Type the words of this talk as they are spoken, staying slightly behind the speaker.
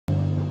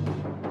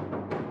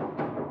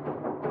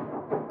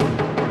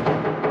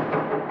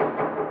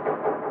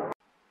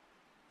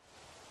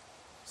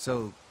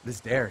So,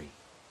 this dairy,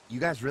 you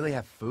guys really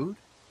have food?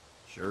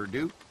 Sure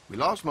do. We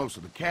lost most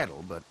of the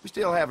cattle, but we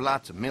still have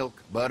lots of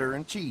milk, butter,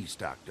 and cheese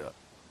stocked up.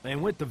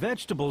 And with the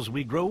vegetables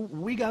we grow,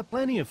 we got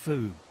plenty of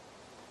food.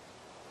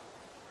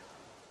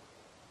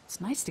 It's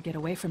nice to get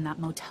away from that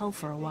motel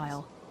for a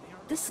while.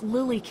 This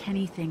Lily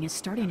Kenny thing is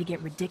starting to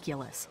get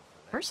ridiculous.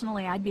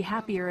 Personally, I'd be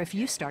happier if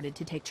you started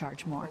to take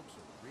charge more.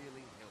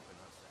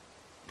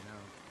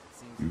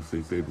 You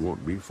think they'd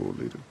want me for a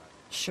leader?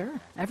 Sure,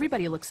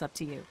 everybody looks up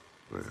to you.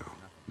 Well,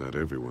 not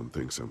everyone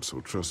thinks I'm so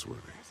trustworthy.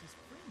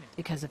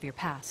 Because of your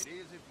past.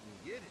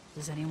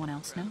 Does anyone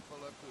else know?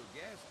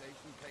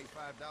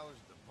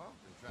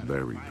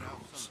 Larry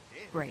knows.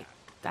 Great.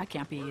 That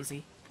can't be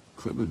easy.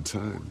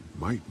 Clementine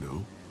might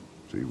know.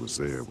 She was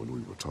there when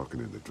we were talking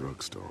in the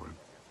drugstore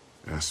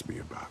and asked me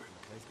about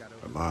it.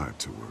 I lied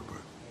to her,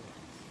 but...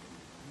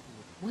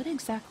 What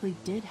exactly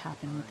did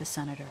happen with the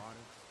senator?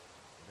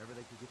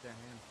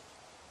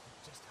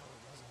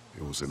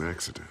 It was an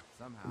accident.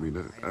 I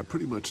mean, I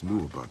pretty much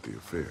knew about the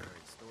affair.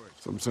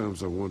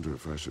 Sometimes I wonder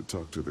if I should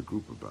talk to the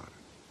group about it.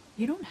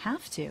 You don't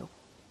have to.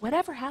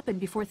 Whatever happened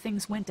before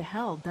things went to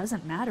hell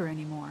doesn't matter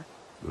anymore.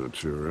 Not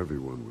sure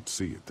everyone would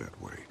see it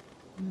that way.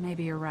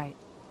 Maybe you're right.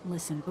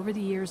 Listen, over the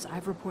years,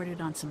 I've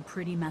reported on some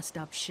pretty messed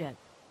up shit.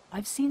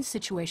 I've seen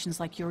situations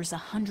like yours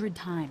 100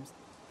 times.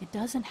 It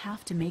doesn't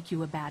have to make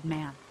you a bad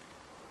man.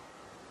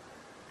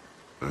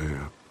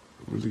 I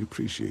really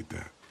appreciate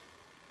that.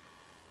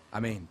 I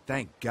mean,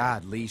 thank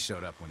God Lee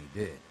showed up when he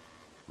did.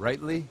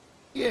 Right, Lee?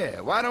 Yeah,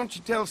 why don't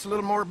you tell us a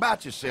little more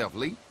about yourself,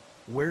 Lee?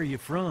 Where are you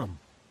from?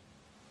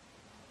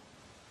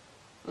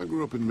 I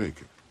grew up in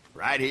Macon.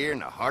 Right here in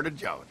the heart of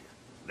Georgia.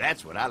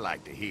 That's what I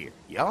like to hear.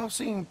 Y'all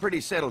seem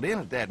pretty settled in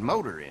at that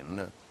motor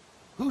inn.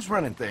 Who's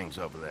running things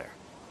over there?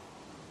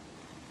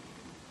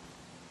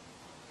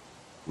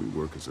 We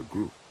work as a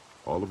group.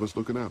 All of us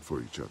looking out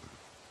for each other.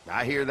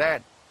 I hear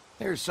that.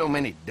 There's so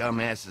many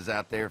dumbasses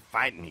out there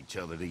fighting each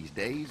other these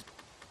days.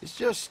 It's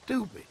just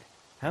stupid.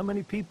 How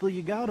many people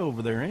you got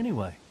over there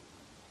anyway?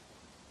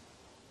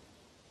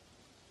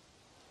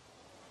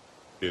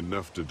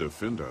 Enough to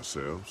defend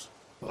ourselves.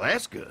 Well,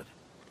 that's good.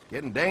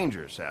 Getting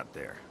dangerous out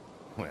there.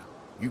 Well,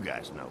 you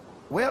guys know.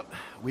 Well,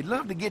 we'd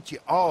love to get you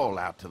all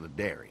out to the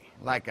dairy.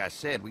 Like I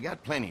said, we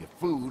got plenty of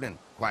food, and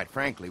quite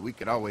frankly, we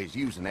could always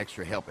use an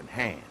extra helping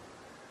hand.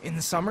 In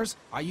the summers,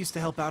 I used to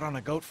help out on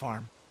a goat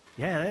farm.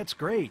 Yeah, that's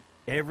great.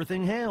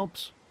 Everything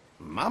helps.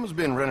 Mama's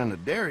been running the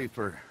dairy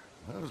for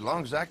well, as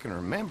long as I can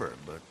remember,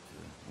 but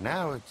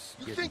now it's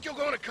You think you're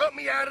gonna cut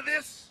me out of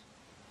this?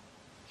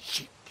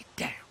 Shit, get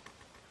down.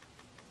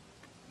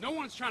 No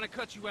one's trying to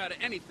cut you out of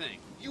anything.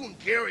 You and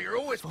Gary are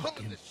always pulling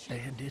Fucking this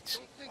shit. bandits.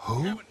 Don't think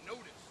Who? you haven't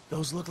noticed.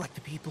 Those look like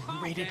the people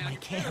who raided my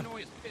camp. Who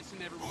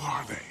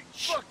are they?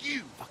 Fuck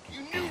you!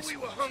 You knew we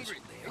were hungry,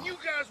 and you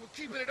guys were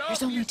keeping it all There's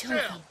for only 2 of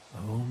yourself.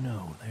 them. Oh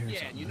no, there's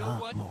Yeah, and you a know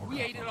lot what? more We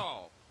of ate it them.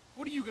 all.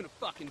 What are you gonna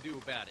fucking do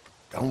about it?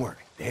 Don't worry,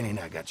 Danny and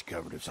I got you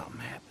covered if something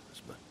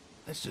happens, but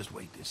let's just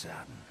wait this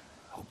out and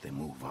hope they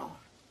move on.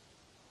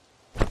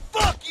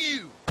 Fuck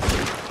you!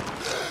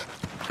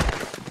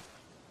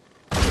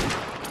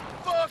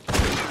 Fuck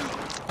you!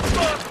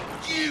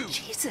 Fuck you!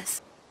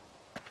 Jesus!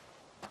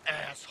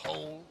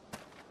 Asshole!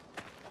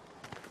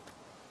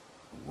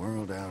 The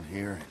world out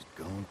here has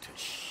gone to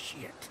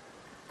shit.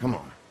 Come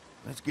on,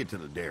 let's get to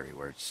the dairy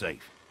where it's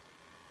safe.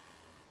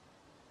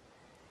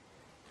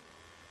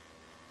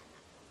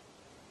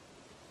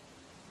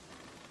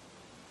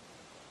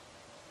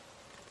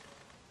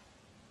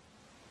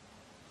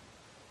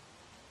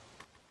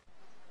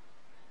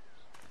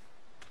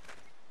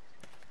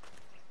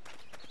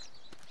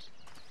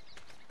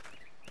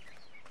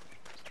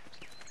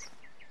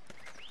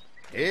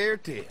 Here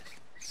it is,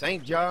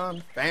 St.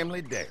 John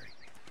Family Dairy.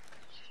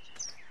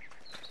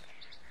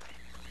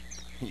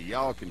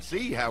 Y'all can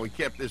see how we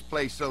kept this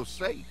place so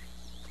safe.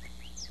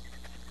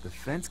 The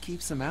fence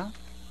keeps them out?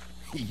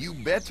 You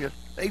betcha.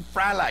 They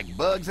fry like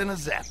bugs in a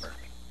zapper.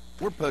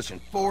 We're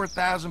pushing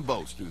 4,000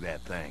 volts through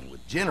that thing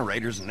with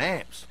generators and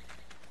amps.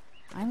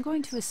 I'm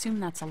going to assume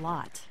that's a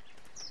lot.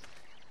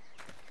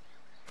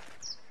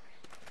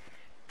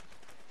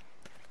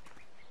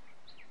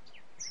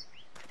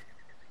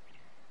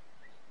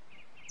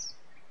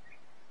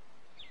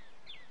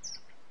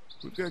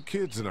 We've got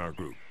kids in our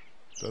group.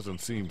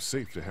 Doesn't seem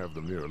safe to have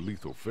them near a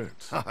lethal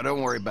fence. Oh,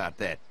 don't worry about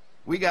that.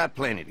 We got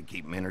plenty to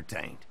keep them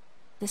entertained.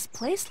 This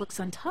place looks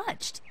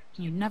untouched.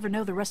 You never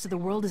know the rest of the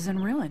world is in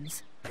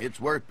ruins. It's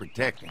worth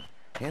protecting,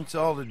 hence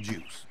all the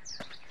juice.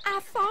 I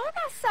thought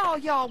I saw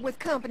y'all with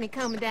company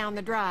coming down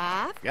the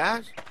drive.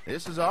 Guys,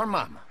 this is our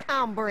mama.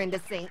 I'm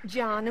Brenda St.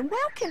 John, and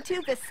welcome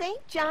to the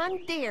St.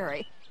 John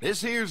Dairy.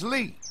 This here's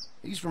Lee.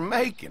 He's from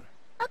Macon.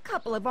 A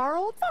couple of our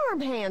old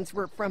farmhands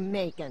were from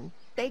Macon.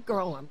 They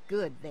grow 'em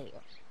good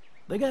there.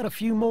 They got a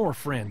few more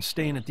friends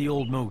staying at the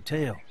old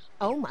motel.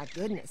 Oh my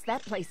goodness,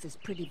 that place is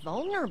pretty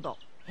vulnerable.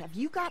 Have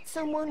you got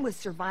someone with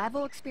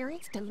survival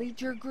experience to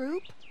lead your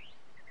group?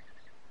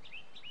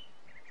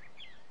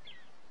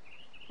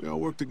 We all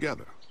work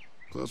together.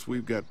 Plus,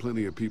 we've got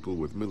plenty of people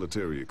with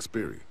military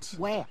experience.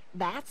 Well,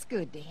 that's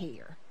good to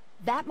hear.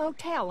 That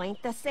motel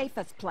ain't the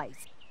safest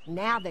place.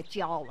 Now that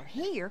y'all are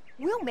here,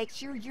 we'll make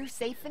sure you're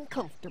safe and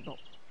comfortable.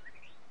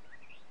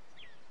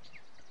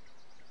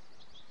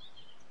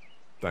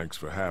 Thanks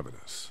for having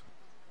us.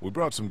 We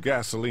brought some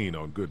gasoline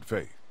on good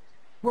faith.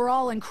 We're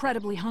all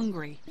incredibly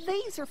hungry.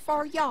 These are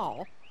for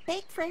y'all.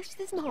 Baked fresh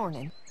this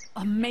morning.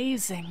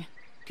 Amazing.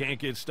 Can't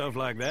get stuff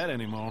like that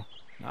anymore.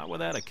 Not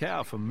without a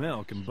cow for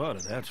milk and butter,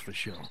 that's for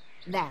sure.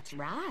 That's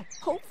right.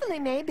 Hopefully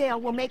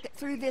Maybelle will make it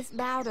through this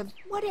bout of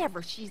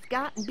whatever she's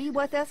got and be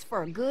with us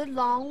for a good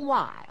long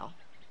while.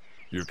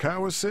 Your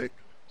cow is sick?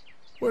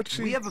 What's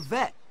she... We have a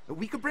vet.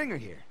 We could bring her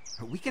here.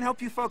 We can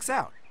help you folks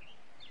out.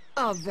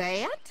 A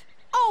vet?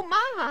 Oh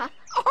my!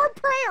 Our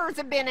prayers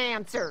have been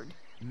answered.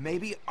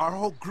 Maybe our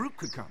whole group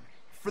could come.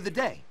 For the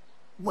day.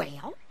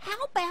 Well, how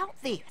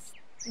about this?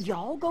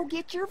 Y'all go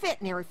get your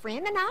veterinary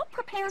friend and I'll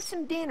prepare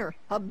some dinner.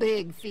 A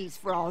big feast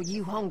for all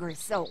you hungry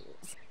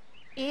souls.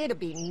 It'd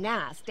be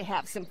nice to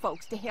have some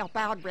folks to help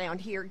out around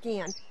here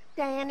again.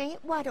 Danny,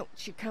 why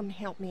don't you come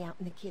help me out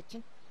in the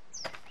kitchen?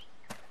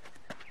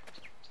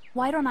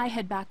 Why don't I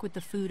head back with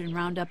the food and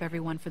round up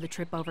everyone for the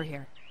trip over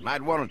here?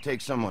 Might want to take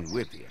someone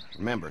with you.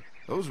 Remember,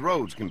 those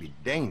roads can be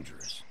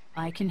dangerous.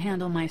 I can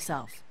handle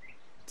myself.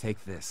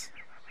 Take this.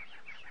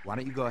 Why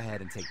don't you go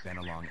ahead and take Ben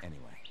along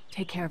anyway?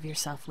 Take care of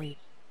yourself, Lee.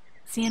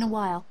 See you in a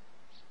while.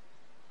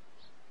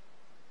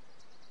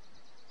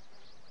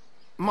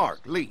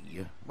 Mark,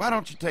 Lee, why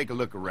don't you take a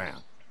look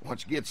around?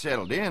 Once you get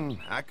settled in,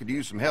 I could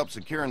use some help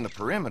securing the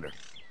perimeter.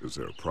 Is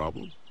there a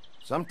problem?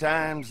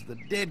 Sometimes the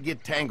dead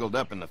get tangled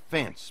up in the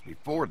fence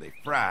before they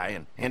fry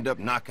and end up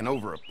knocking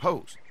over a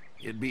post.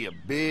 It'd be a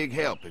big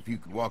help if you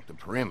could walk the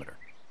perimeter.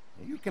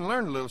 You can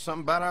learn a little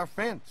something about our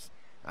fence.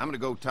 I'm gonna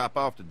go top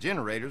off the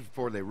generators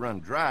before they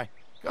run dry.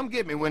 Come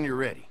get me when you're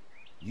ready.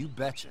 You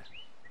betcha.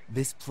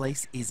 This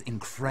place is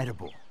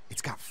incredible.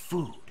 It's got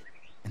food.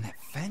 And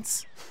that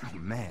fence? Oh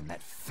man,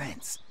 that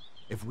fence.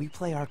 If we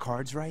play our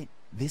cards right,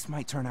 this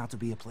might turn out to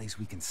be a place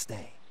we can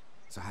stay.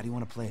 So how do you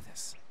want to play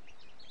this?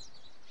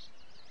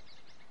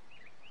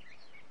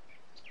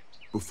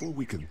 Before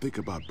we can think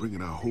about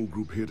bringing our whole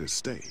group here to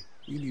stay,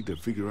 we need to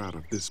figure out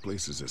if this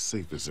place is as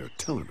safe as they're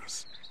telling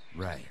us.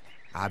 Right.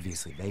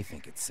 Obviously they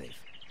think it's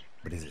safe.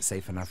 But is it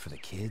safe enough for the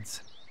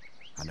kids?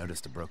 I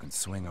noticed a broken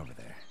swing over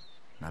there.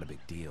 Not a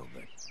big deal,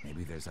 but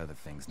maybe there's other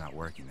things not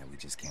working that we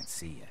just can't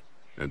see yet.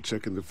 And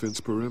checking the fence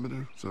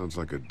perimeter sounds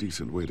like a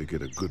decent way to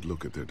get a good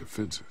look at their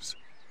defenses.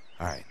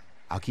 All right.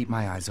 I'll keep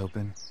my eyes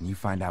open, and you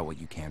find out what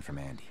you can from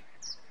Andy.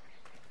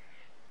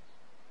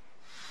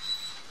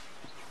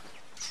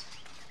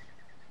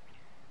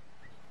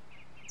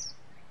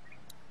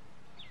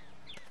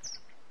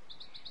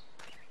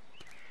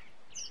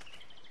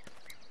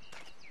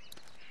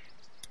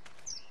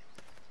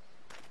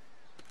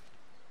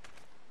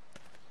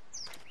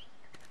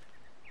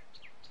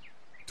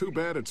 Too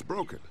bad it's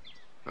broken.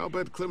 I'll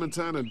bet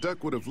Clementine and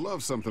Duck would have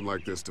loved something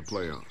like this to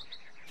play on.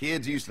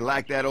 Kids used to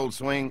like that old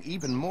swing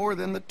even more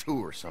than the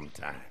tour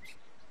sometimes.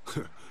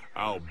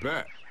 I'll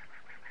bet.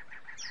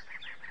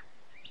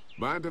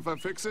 Mind if I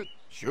fix it?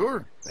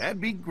 Sure,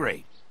 that'd be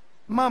great.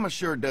 Mama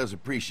sure does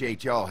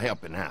appreciate y'all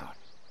helping out.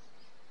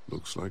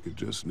 Looks like it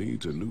just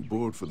needs a new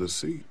board for the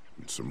seat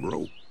and some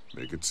rope.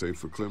 Make it safe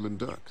for Clem and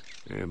Duck.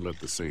 And let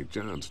the St.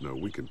 John's know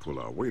we can pull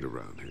our weight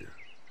around here.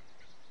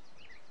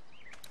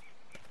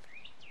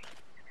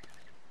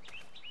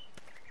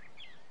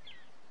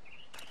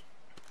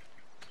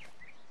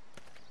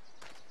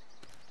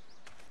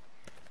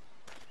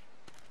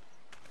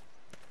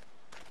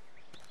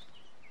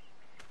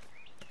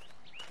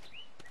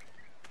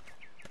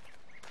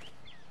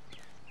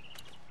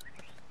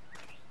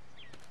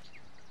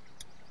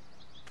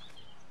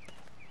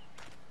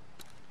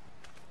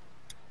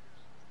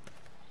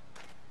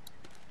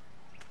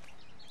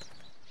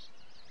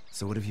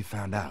 So what have you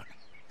found out?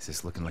 Is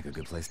this looking like a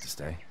good place to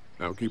stay?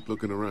 I'll keep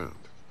looking around.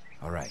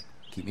 All right.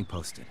 Keep me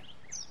posted.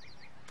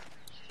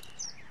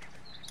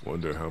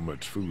 Wonder how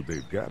much food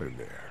they've got in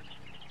there.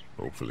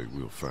 Hopefully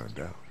we'll find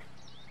out.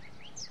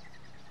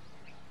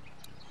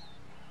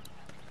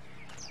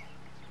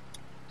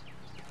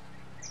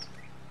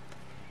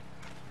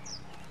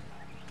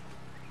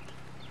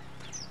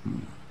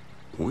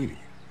 Pointy.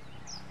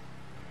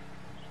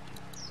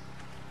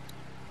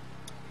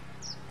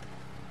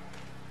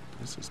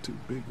 This is too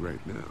big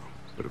right now,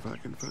 but if I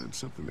can find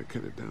something to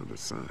cut it down to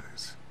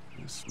size,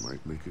 this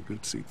might make a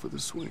good seat for the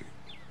swing.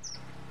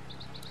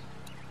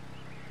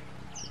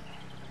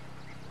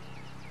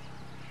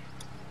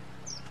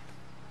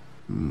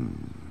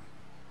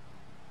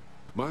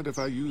 Mind if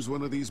I use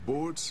one of these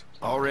boards?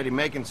 Already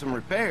making some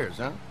repairs,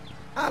 huh?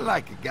 I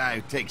like a guy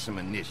who takes some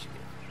initiative.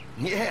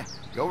 Yeah,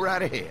 go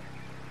right ahead.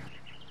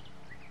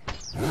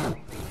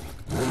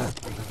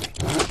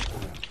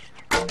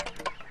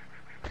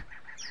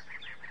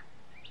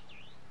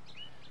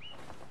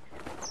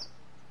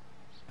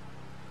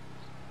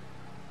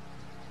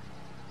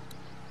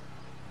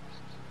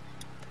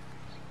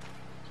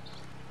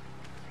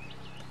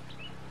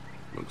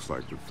 Looks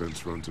like the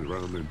fence runs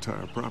around the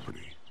entire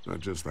property, not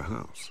just the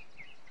house.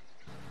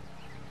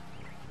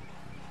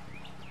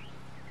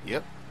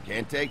 Yep,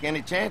 can't take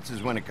any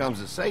chances when it comes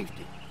to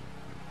safety.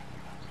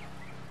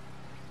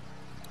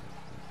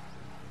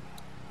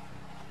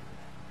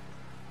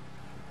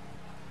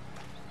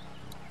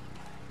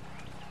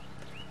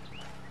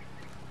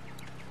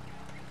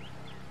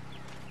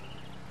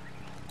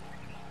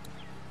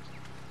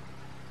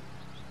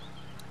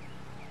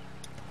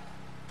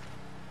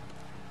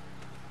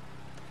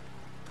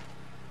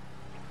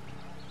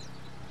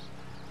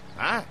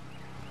 Hi.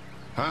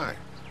 Hi.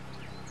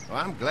 Well,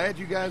 I'm glad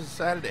you guys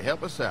decided to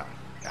help us out.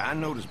 I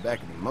noticed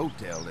back at the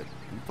motel that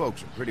you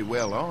folks are pretty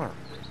well armed.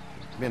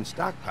 You've been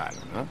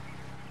stockpiling, huh?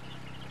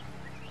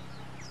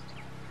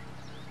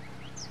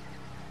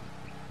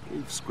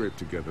 We've scraped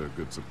together a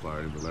good supply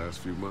in the last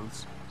few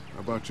months.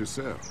 How about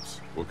yourselves?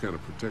 What kind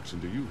of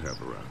protection do you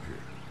have around here?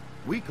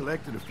 We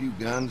collected a few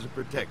guns to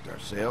protect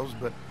ourselves,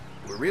 but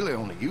we really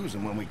only use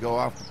them when we go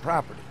off the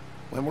property.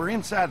 When we're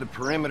inside the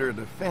perimeter,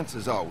 the fence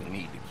is all we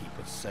need to keep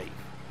us safe.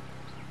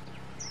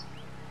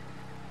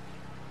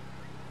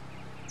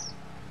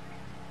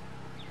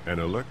 An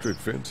electric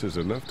fence is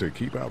enough to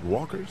keep out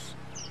walkers?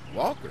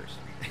 Walkers?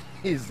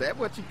 Is that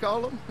what you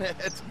call them?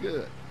 That's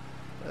good.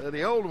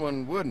 The old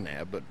one wouldn't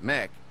have, but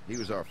Mac, he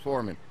was our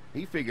foreman,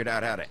 he figured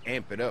out how to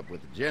amp it up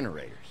with the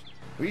generators.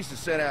 We used to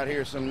sit out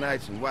here some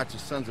nights and watch the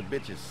sons of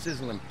bitches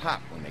sizzle and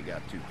pop when they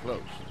got too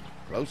close.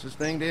 Closest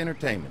thing to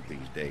entertainment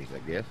these days, I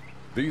guess.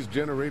 These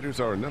generators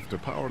are enough to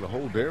power the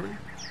whole dairy?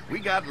 We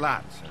got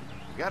lots, and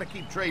we gotta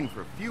keep trading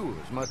for fuel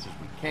as much as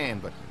we can,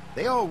 but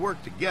they all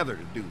work together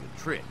to do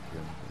the trick.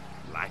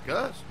 Like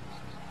us.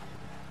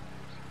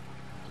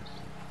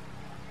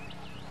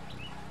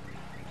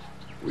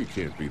 We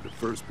can't be the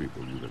first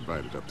people you've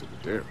invited up to the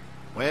dairy.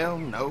 Well,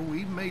 no,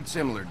 we've made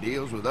similar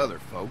deals with other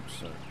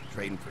folks,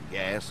 trading for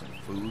gas and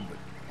food, but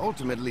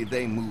ultimately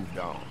they moved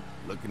on,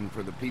 looking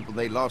for the people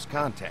they lost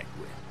contact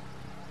with.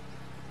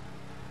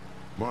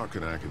 Mark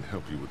and I can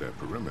help you with that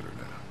perimeter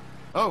now.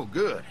 Oh,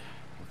 good.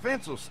 The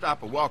fence will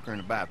stop a walker in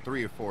about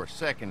 3 or 4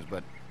 seconds,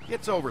 but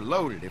gets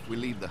overloaded if we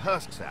leave the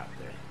husks out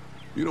there.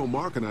 You know,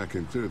 Mark and I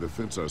can clear the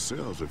fence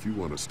ourselves if you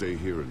want to stay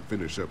here and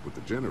finish up with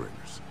the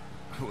generators.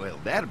 Well,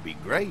 that'd be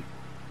great.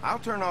 I'll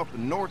turn off the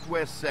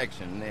northwest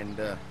section, and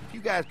if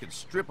you guys could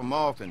strip them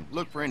off and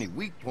look for any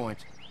weak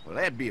points, well,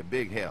 that'd be a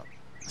big help.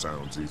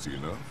 Sounds easy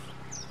enough.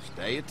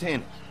 Stay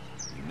attentive.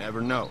 You never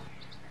know.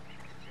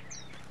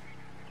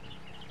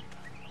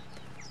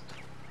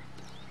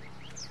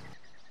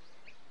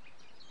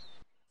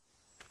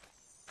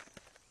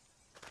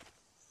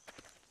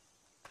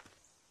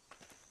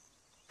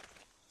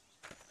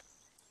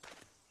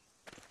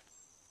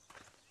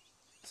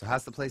 So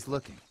how's the place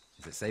looking?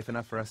 Is it safe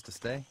enough for us to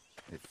stay?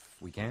 If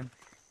we can?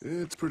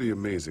 It's pretty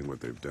amazing what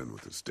they've done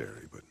with this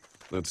dairy, but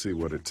let's see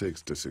what it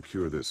takes to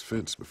secure this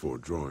fence before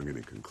drawing any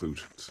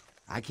conclusions.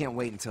 I can't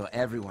wait until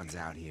everyone's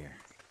out here.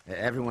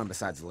 Everyone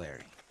besides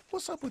Larry.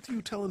 What's up with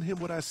you telling him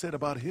what I said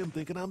about him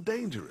thinking I'm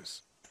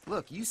dangerous?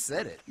 Look, you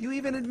said it. You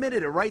even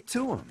admitted it right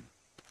to him.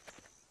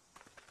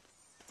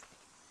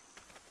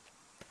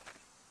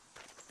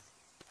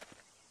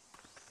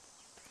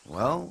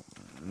 Well,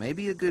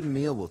 maybe a good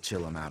meal will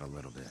chill him out a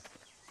little bit.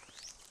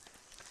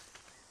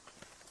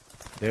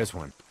 There's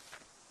one.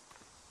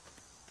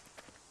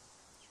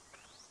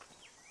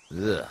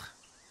 Ugh.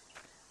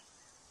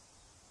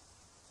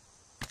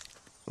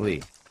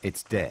 Lee,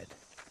 it's dead.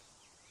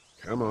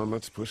 Come on,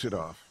 let's push it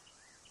off.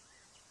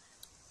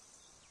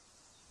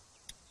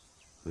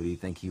 Who do you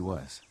think he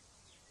was?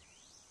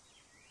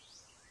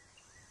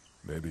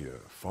 Maybe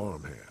a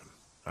farmhand.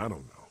 I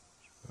don't know.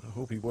 I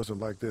hope he wasn't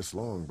like this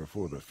long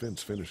before the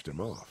fence finished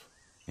him off.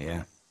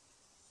 Yeah.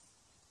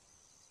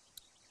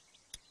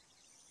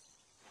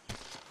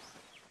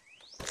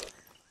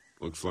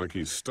 Looks like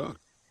he's stuck.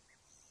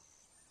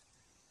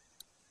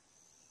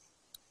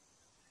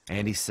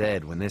 Andy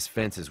said when this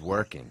fence is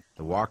working,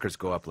 the walkers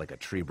go up like a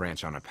tree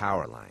branch on a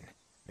power line.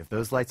 If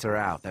those lights are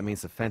out, that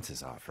means the fence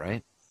is off,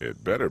 right?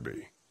 It better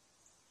be.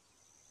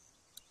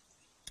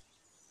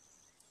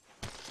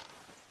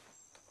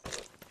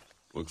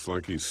 Looks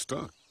like he's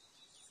stuck.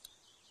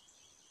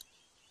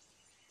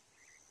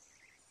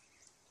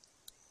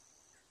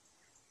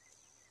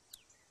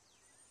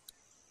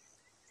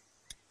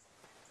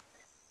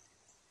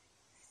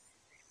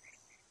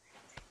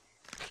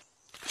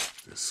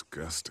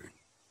 Disgusting.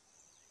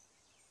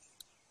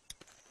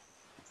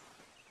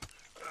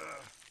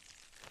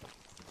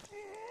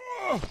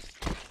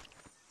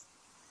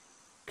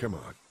 Come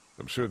on.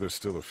 I'm sure there's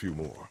still a few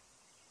more.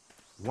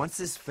 Once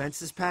this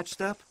fence is patched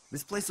up,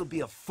 this place will be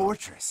a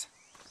fortress.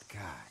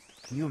 God,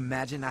 can you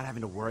imagine not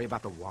having to worry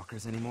about the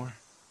walkers anymore?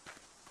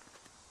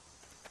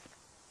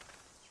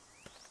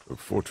 A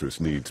fortress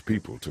needs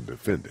people to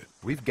defend it.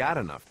 We've got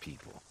enough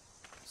people.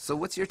 So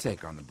what's your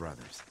take on the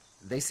brothers?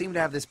 They seem to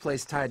have this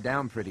place tied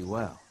down pretty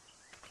well.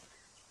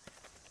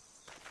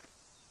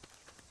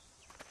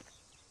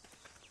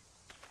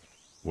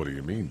 What do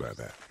you mean by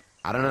that?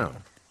 I don't know.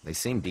 They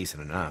seem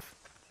decent enough.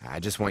 I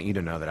just want you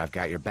to know that I've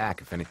got your back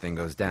if anything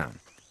goes down.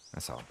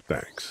 That's all.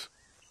 Thanks.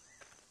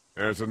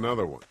 There's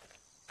another one.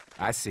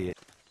 I see it.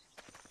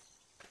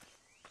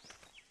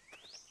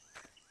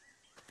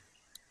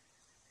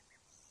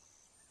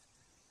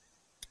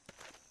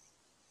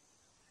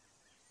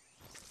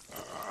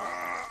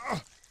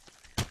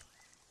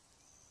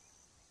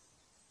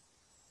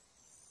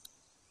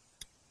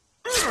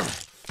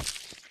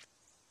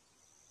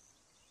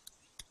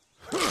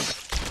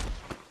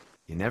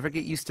 never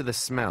get used to the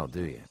smell,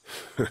 do you?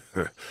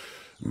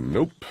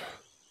 Nope.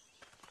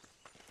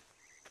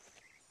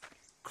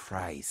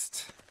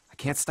 Christ. I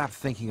can't stop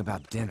thinking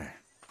about dinner.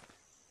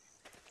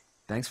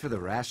 Thanks for the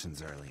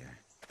rations earlier.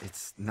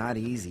 It's not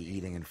easy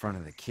eating in front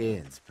of the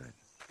kids, but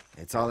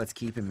it's all that's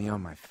keeping me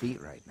on my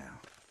feet right now.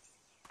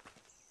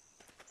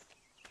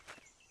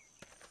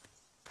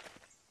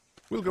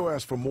 We'll go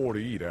ask for more to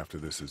eat after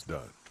this is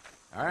done.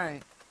 All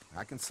right.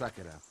 I can suck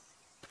it up.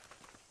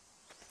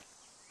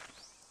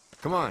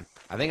 Come on,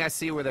 I think I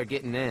see where they're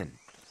getting in.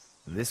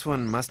 This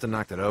one must have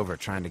knocked it over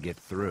trying to get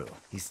through.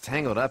 He's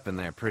tangled up in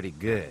there pretty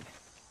good.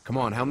 Come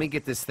on, help me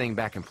get this thing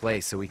back in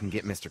place so we can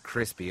get Mr.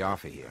 Crispy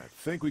off of here. I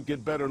think we'd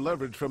get better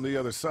leverage from the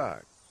other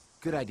side.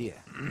 Good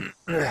idea.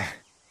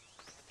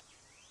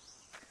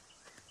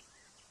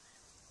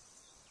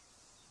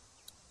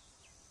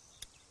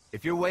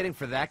 If you're waiting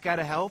for that guy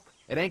to help,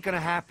 it ain't gonna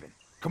happen.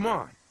 Come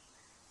on.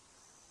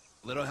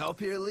 Little help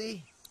here,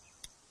 Lee?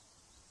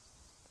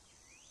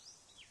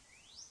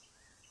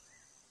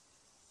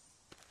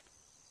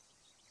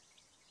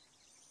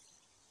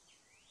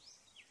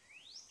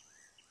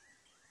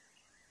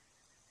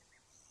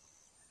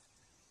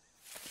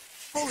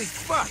 Holy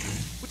fuck!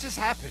 What just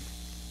happened?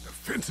 The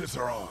fences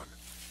are on.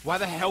 Why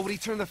the hell would he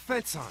turn the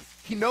fence on?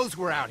 He knows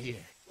we're out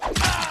here.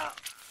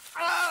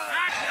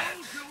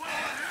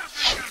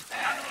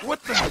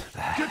 What the?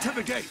 Get to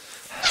the gate.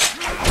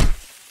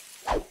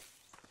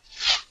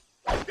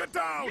 Get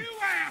down! You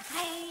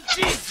asshole!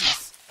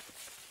 Jesus!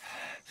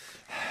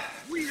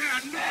 We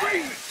had an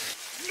agreement.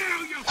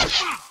 Now you're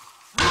fucked.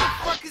 Who the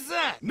fuck is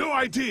that? No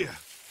idea.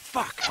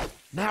 Fuck.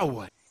 Now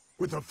what?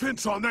 With the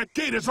fence on, that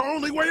gate is our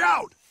only way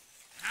out.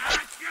 I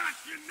got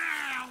you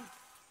now.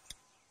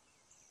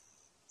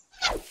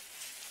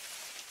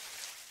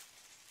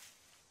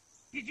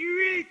 Did you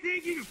really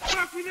think you could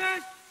fuck with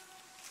us?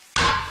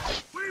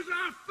 Where's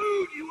our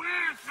food, you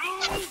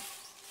asshole?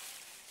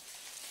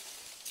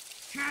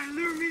 Trying to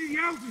lure me to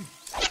the open.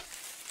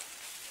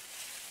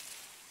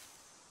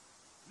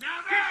 Now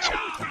there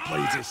The you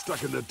blades are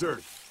stuck in the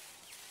dirt.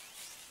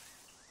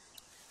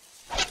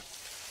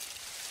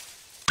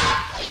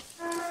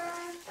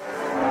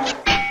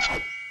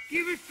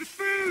 Give us the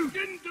food!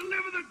 Didn't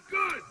deliver the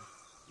goods!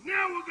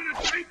 Now we're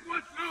gonna take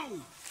what's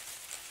owed!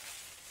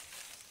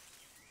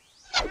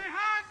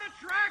 Behind the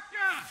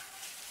tractor!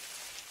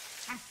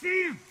 I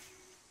see him!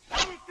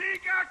 Don't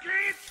think I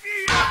can't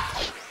see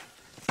him!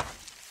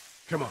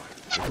 Come on.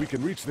 If we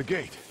can reach the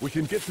gate, we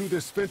can get through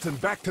this fence and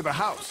back to the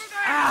house.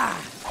 Ah!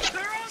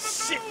 They're on the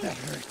Shit, move! that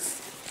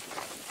hurts.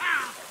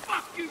 Ah,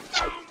 fuck you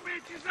son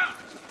bitches up!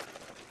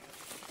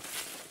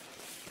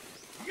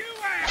 You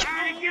asshole!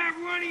 I ain't got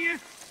one of you!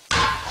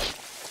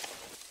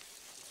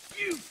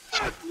 You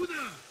fuck with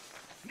us!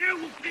 Now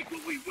we'll take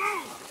what we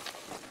want!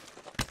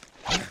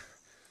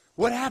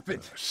 What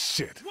happened?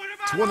 Shit. What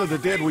about It's one of the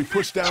all dead we these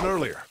pushed down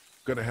earlier.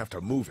 Gonna have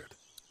to move it.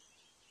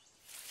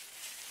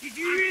 Did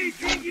you really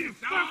think you'd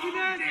fuck with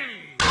that?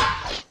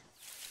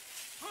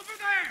 Over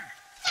there!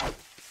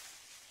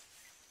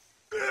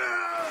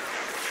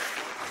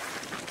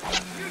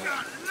 You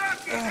got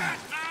lucky that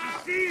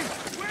time! See,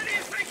 where do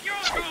you think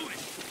you're going?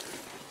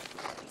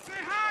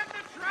 Behind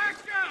the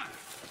tractor!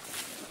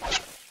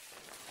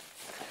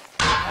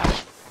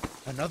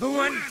 Another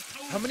one?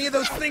 How many of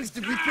those things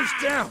did we push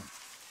down?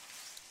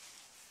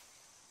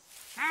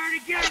 I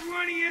already got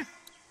one of you!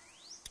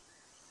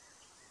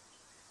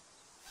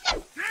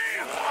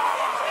 Damn!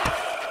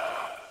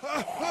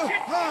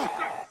 Get closer!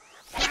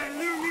 Try to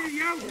lure me to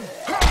the open!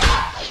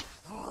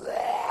 Come on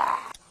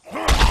out!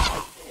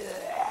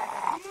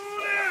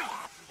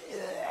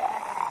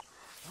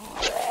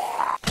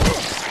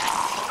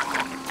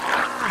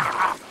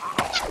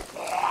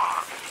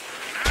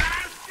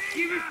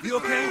 You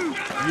okay?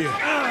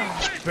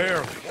 Yeah.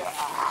 Barely.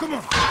 Come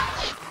on.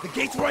 The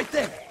gate's right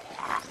there.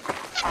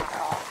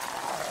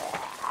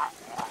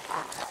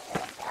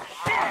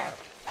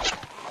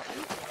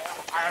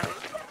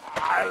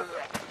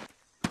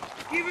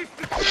 Give us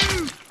the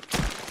food!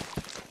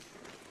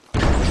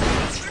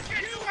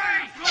 You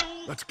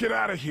asshole! Let's get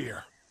out of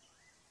here.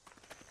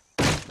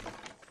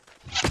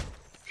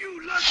 You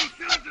lucky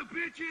sons of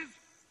bitches!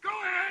 Go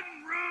ahead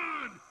and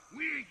run!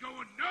 We ain't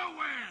going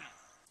nowhere!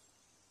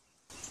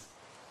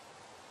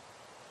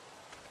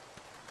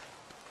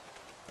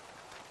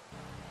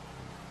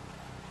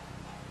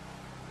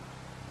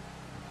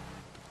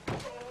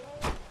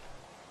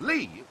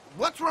 Lee,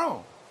 what's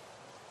wrong?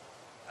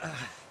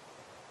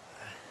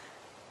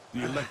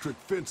 The electric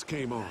fence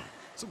came on.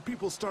 Some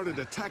people started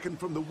attacking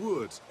from the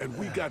woods, and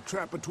we got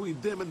trapped between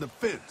them and the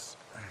fence.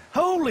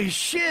 Holy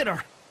shit!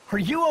 Are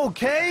you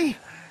okay?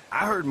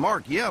 I heard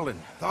Mark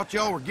yelling. Thought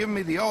y'all were giving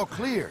me the all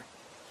clear.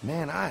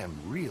 Man, I am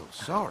real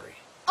sorry.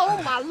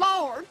 Oh, my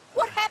Lord!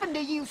 What happened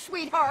to you,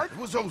 sweetheart? It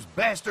was those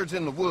bastards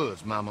in the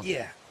woods, Mama.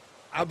 Yeah,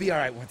 I'll be all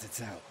right once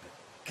it's out,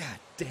 but god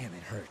damn,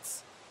 it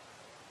hurts.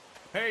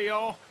 Hey,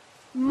 y'all.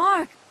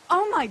 Mark!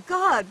 Oh my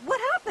god,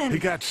 what happened? He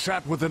got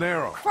shot with an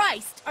arrow.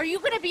 Christ, are you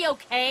gonna be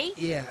okay?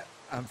 Yeah,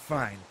 I'm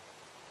fine.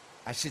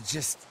 I should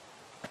just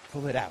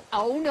pull it out.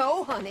 Oh,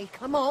 no, honey.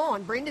 Come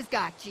on. Brenda's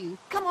got you.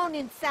 Come on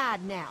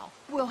inside now.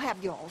 We'll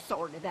have you all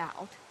sorted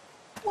out.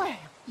 Well,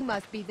 you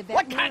must be the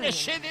What veterinarian. kind of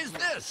shit is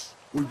this?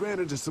 We ran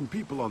into some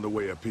people on the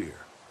way up here.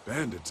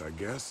 Bandits, I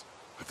guess.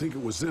 I think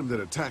it was them that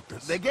attacked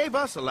us. They gave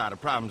us a lot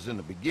of problems in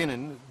the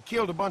beginning,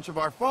 killed a bunch of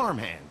our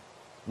farmhands.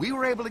 We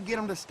were able to get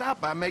them to stop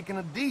by making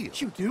a deal.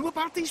 You knew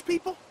about these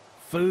people?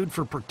 Food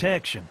for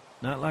protection.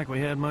 Not like we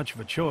had much of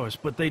a choice,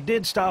 but they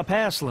did stop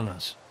hassling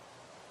us.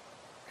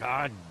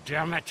 God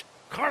damn it.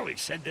 Carly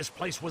said this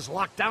place was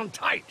locked down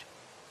tight.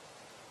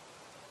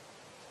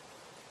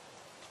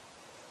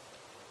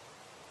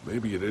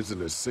 Maybe it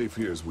isn't as safe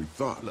here as we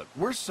thought. Look,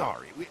 we're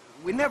sorry.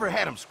 We never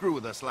had them screw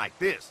with us like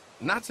this.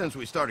 Not since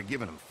we started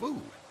giving them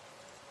food.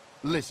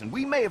 Listen,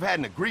 we may have had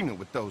an agreement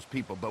with those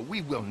people, but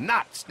we will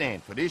not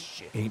stand for this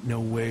shit. Ain't no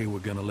way we're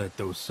gonna let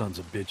those sons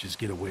of bitches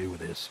get away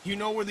with this. You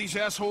know where these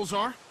assholes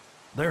are?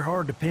 They're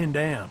hard to pin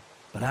down,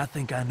 but I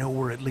think I know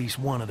where at least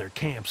one of their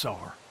camps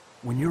are.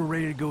 When you're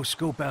ready to go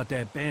scope out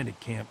that bandit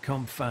camp,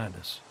 come find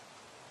us.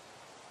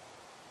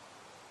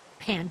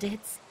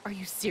 Bandits? Are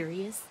you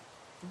serious?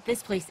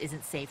 This place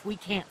isn't safe. We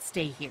can't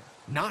stay here.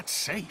 Not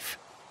safe?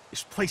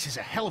 This place is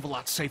a hell of a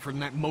lot safer than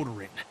that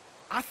motor inn.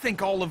 I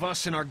think all of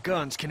us and our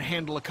guns can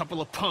handle a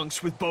couple of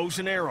punks with bows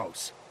and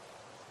arrows.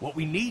 What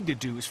we need to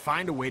do is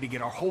find a way to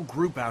get our whole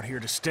group out here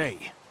to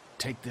stay.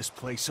 Take this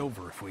place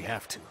over if we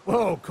have to.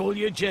 Whoa, cool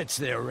your jets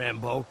there,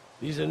 Rambo.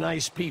 These are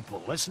nice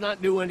people. Let's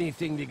not do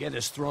anything to get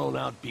us thrown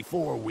out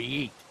before we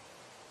eat.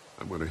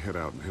 I'm gonna head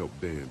out and help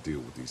Dan deal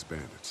with these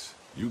bandits.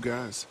 You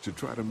guys should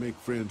try to make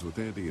friends with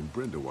Andy and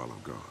Brenda while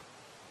I'm gone.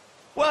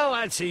 Well,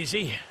 that's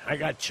easy. I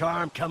got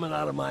charm coming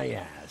out of my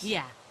ass.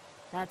 Yeah,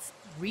 that's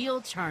real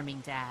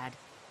charming, Dad.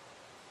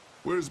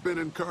 Where's Ben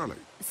and Carly?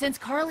 Since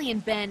Carly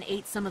and Ben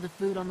ate some of the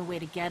food on the way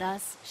to get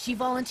us, she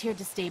volunteered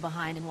to stay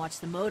behind and watch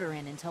the motor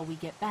inn until we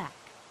get back.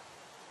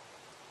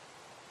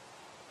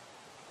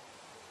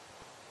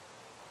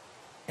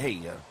 Hey,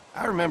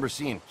 I remember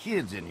seeing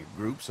kids in your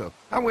group, so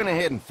I went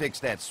ahead and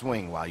fixed that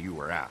swing while you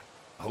were out.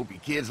 I hope you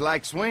kids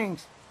like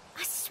swings.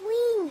 A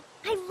swing!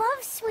 I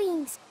love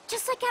swings!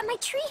 Just like at my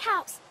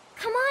treehouse.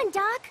 Come on,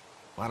 Doc.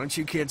 Why don't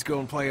you kids go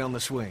and play on the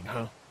swing,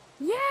 huh?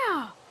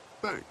 Yeah.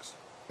 Thanks.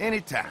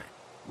 Anytime.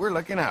 We're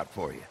looking out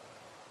for you.